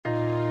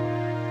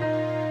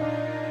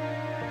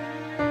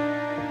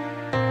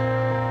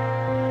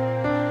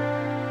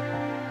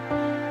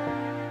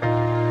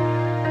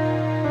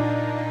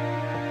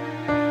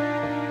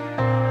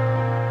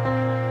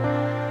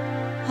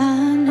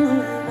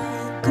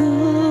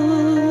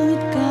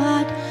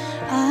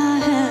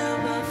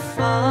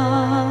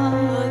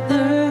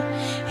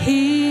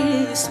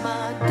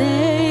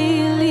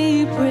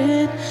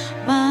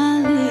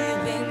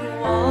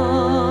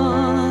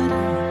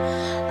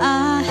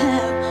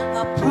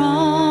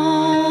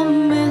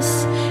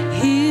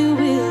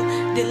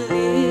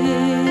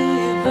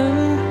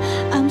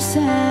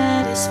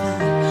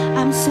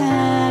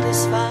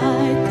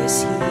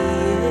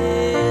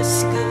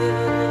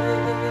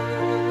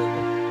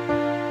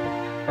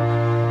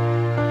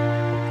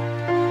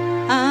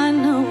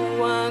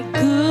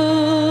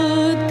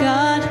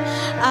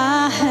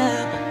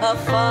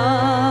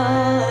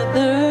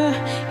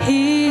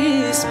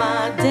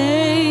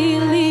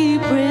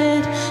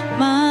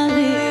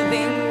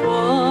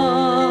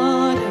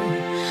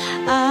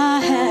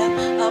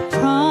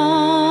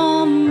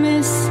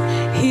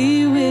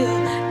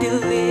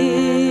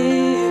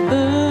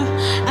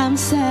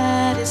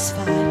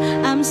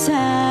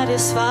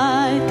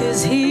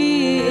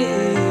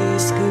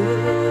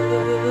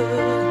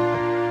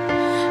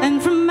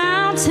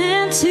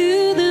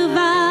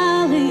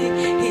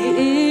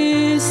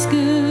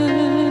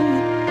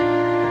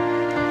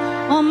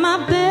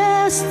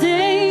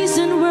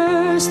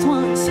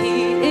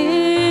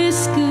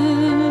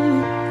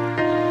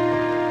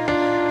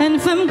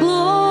from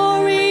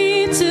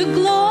glory to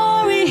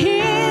glory, He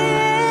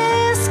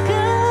is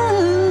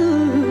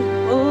good.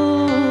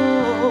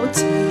 Oh,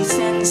 taste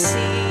and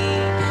see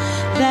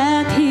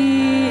that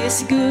He is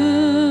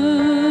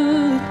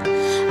good.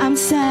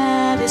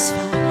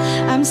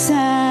 I'm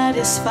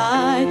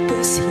satisfied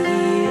 'cause He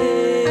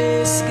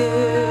is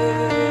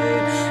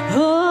good.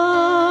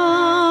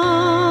 Oh,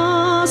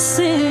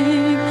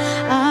 sing,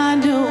 I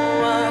know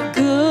a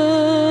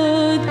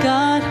good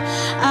God.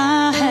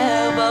 I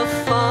have a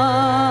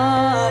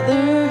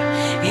Father.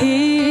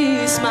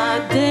 He's my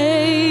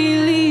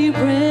daily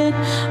bread,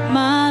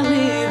 my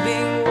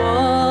living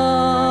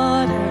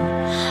water.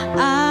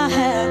 I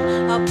have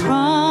a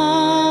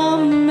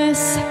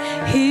promise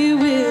He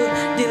will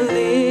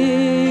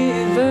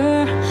deliver.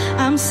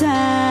 I'm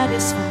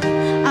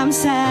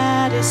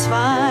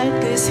satisfied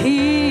 'cause He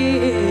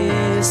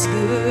is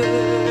good.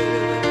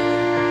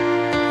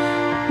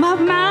 My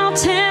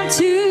mountain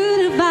to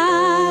the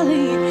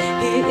valley,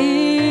 He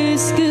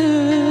is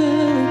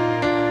good.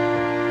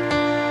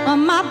 On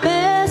my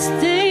best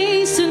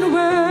days and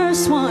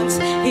worst ones,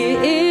 He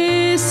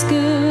is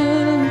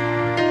good.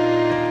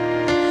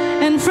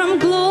 And from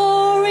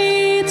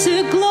glory to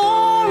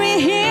glory,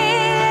 He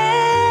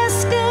is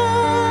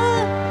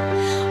good.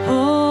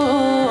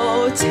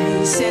 Oh,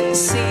 taste and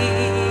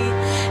see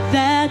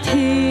that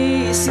He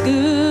is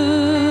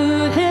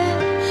good. Hey,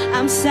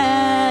 I'm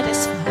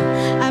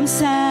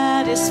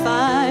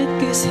satisfied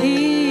 'cause He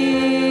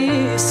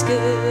is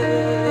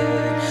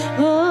good.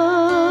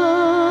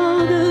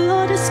 Oh, the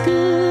Lord is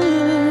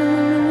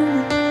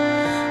good.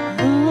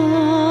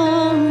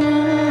 Oh,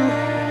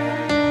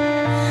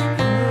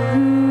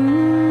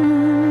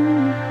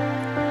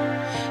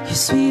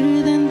 You're sweeter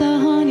than the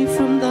honey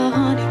from the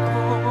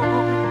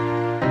honeycomb.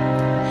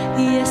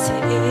 Yes, He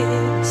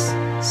is.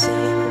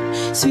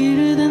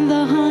 Sweeter than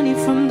the honey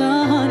from the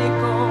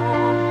honeycomb.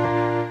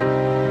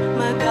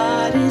 My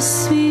God is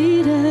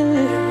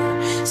sweeter,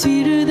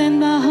 sweeter than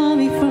the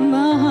honey from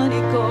the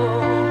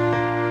honeycomb.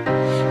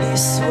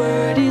 His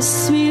word is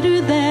sweeter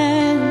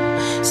than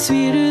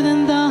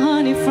the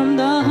honey from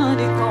the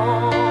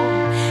honeycomb.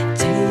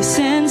 Taste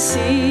and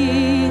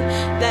see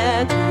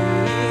that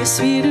He is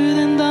sweeter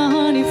than the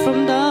honey from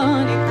the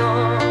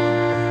honeycomb.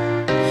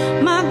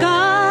 My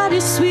God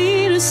is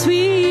sweeter,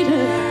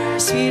 sweeter,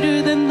 sweeter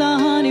than the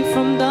honey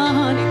from the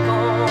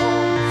honeycomb.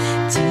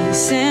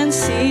 Taste and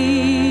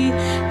see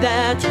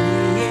that He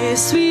is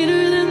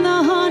sweeter than the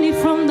honey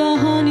from the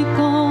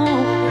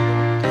honeycomb.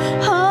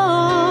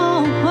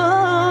 Oh,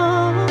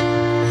 oh,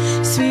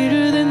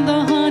 sweeter than the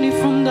honey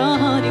from the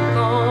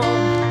honeycomb.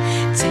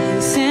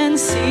 Taste and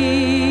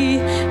see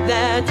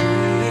that He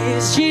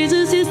is.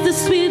 Jesus is the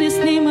sweetest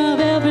name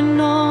I've ever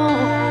known.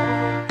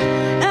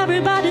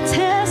 Everybody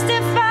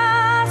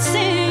testify,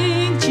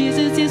 sing.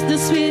 Jesus is the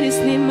sweetest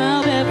name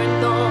I've ever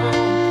known.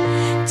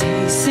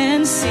 Taste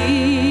and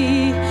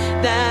see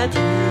that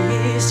He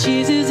is.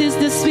 Jesus is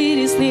the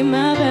sweetest name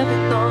I've ever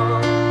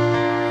known.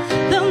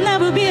 There'll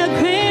never be a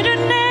greater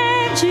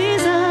name,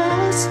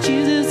 Jesus.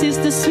 Jesus is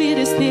the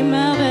sweetest name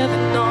I've ever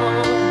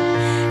known.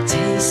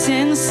 Taste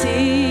and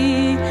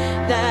see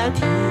that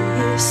He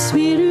is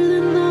sweeter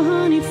than the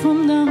honey from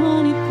the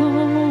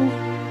honeycomb.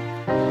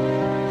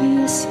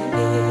 Yes, He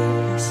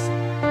is.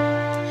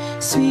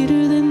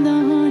 Sweeter than the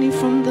honey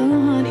from the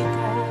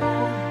honeycomb.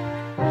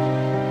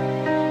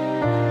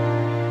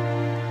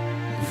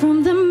 From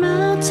the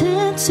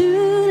mountain to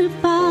the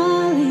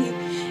valley,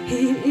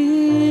 He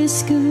is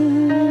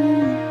good.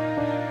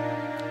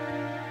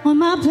 On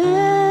my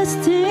best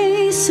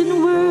days and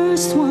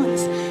worst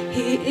ones,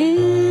 He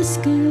is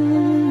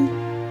good.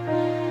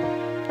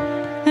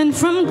 And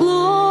from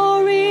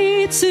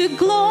glory to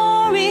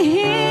glory,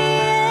 He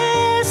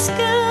is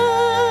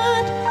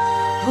good.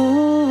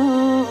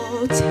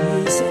 Oh,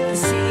 taste and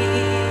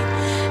see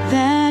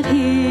that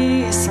He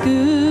is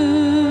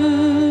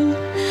good.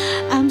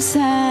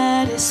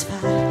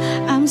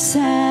 I'm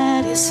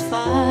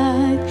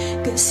satisfied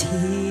 'cause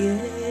He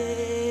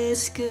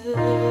is good.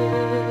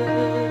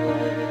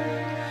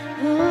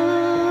 Oh,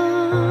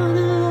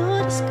 the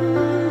Lord is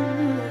good.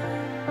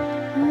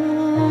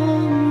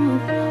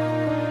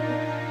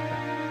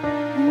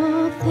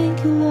 Oh, thank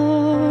you,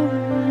 Lord.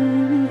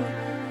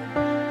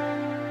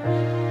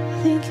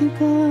 Thank you,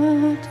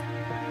 God.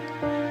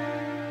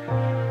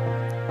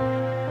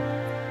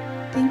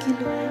 Thank you,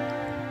 Lord,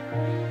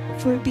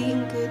 for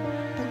being good,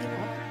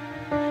 Panginoon.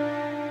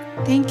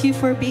 Thank you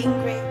for being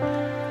great.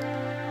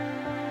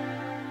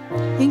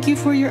 Thank you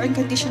for your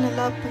unconditional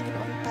love, Panginoon.